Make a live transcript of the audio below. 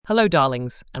Hello,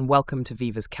 darlings, and welcome to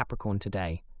Viva's Capricorn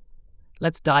today.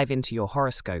 Let's dive into your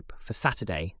horoscope for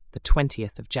Saturday, the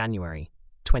 20th of January,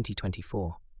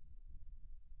 2024.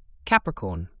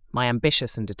 Capricorn, my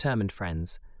ambitious and determined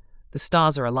friends, the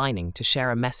stars are aligning to share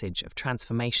a message of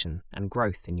transformation and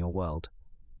growth in your world.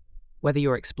 Whether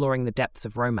you're exploring the depths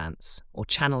of romance or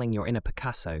channeling your inner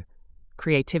Picasso,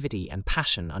 creativity and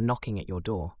passion are knocking at your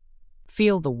door.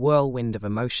 Feel the whirlwind of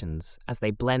emotions as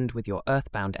they blend with your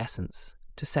earthbound essence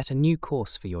to set a new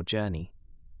course for your journey.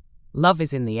 Love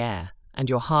is in the air, and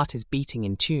your heart is beating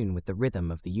in tune with the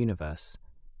rhythm of the universe.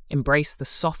 Embrace the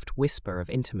soft whisper of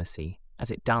intimacy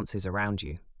as it dances around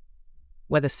you.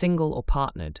 Whether single or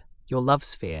partnered, your love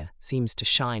sphere seems to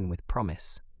shine with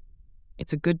promise.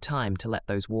 It's a good time to let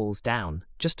those walls down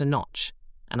just a notch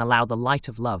and allow the light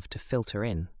of love to filter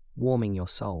in, warming your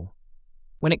soul.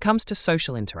 When it comes to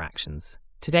social interactions,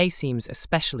 today seems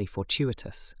especially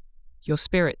fortuitous. Your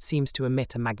spirit seems to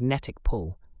emit a magnetic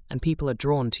pull, and people are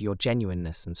drawn to your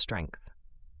genuineness and strength.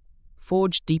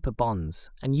 Forge deeper bonds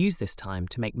and use this time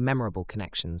to make memorable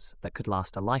connections that could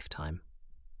last a lifetime.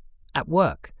 At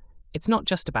work, it's not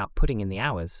just about putting in the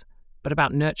hours, but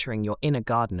about nurturing your inner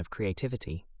garden of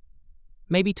creativity.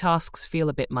 Maybe tasks feel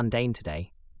a bit mundane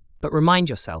today, but remind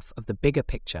yourself of the bigger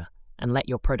picture and let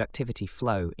your productivity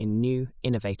flow in new,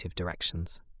 innovative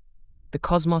directions. The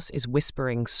cosmos is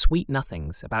whispering sweet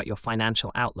nothings about your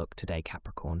financial outlook today,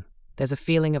 Capricorn. There's a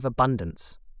feeling of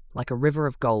abundance, like a river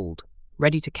of gold,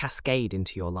 ready to cascade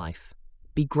into your life.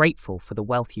 Be grateful for the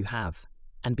wealth you have,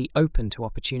 and be open to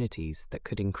opportunities that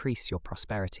could increase your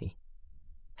prosperity.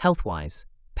 Health-wise,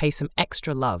 pay some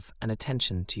extra love and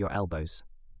attention to your elbows.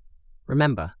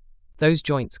 Remember, those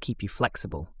joints keep you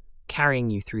flexible, carrying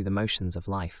you through the motions of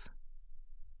life.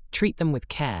 Treat them with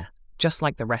care, just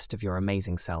like the rest of your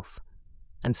amazing self.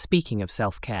 And speaking of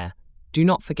self-care, do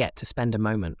not forget to spend a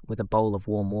moment with a bowl of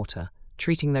warm water,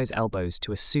 treating those elbows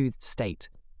to a soothed state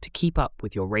to keep up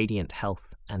with your radiant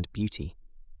health and beauty.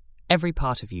 Every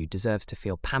part of you deserves to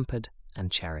feel pampered and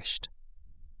cherished.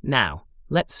 Now,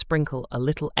 let's sprinkle a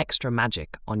little extra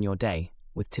magic on your day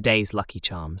with today's lucky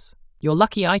charms. Your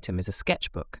lucky item is a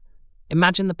sketchbook.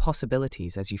 Imagine the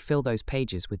possibilities as you fill those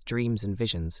pages with dreams and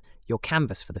visions, your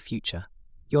canvas for the future.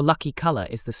 Your lucky color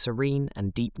is the serene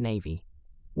and deep navy.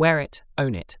 Wear it,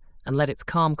 own it, and let its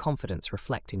calm confidence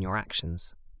reflect in your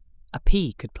actions. A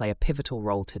P could play a pivotal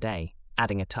role today,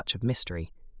 adding a touch of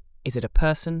mystery. Is it a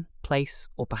person, place,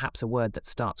 or perhaps a word that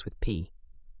starts with P?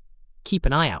 Keep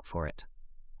an eye out for it.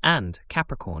 And,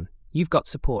 Capricorn, you've got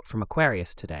support from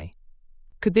Aquarius today.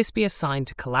 Could this be a sign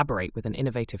to collaborate with an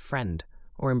innovative friend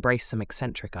or embrace some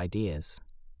eccentric ideas?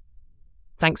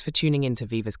 Thanks for tuning in to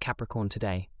Viva's Capricorn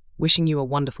today. Wishing you a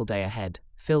wonderful day ahead,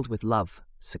 filled with love,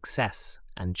 success,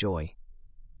 and joy.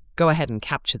 Go ahead and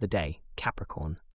capture the day, Capricorn.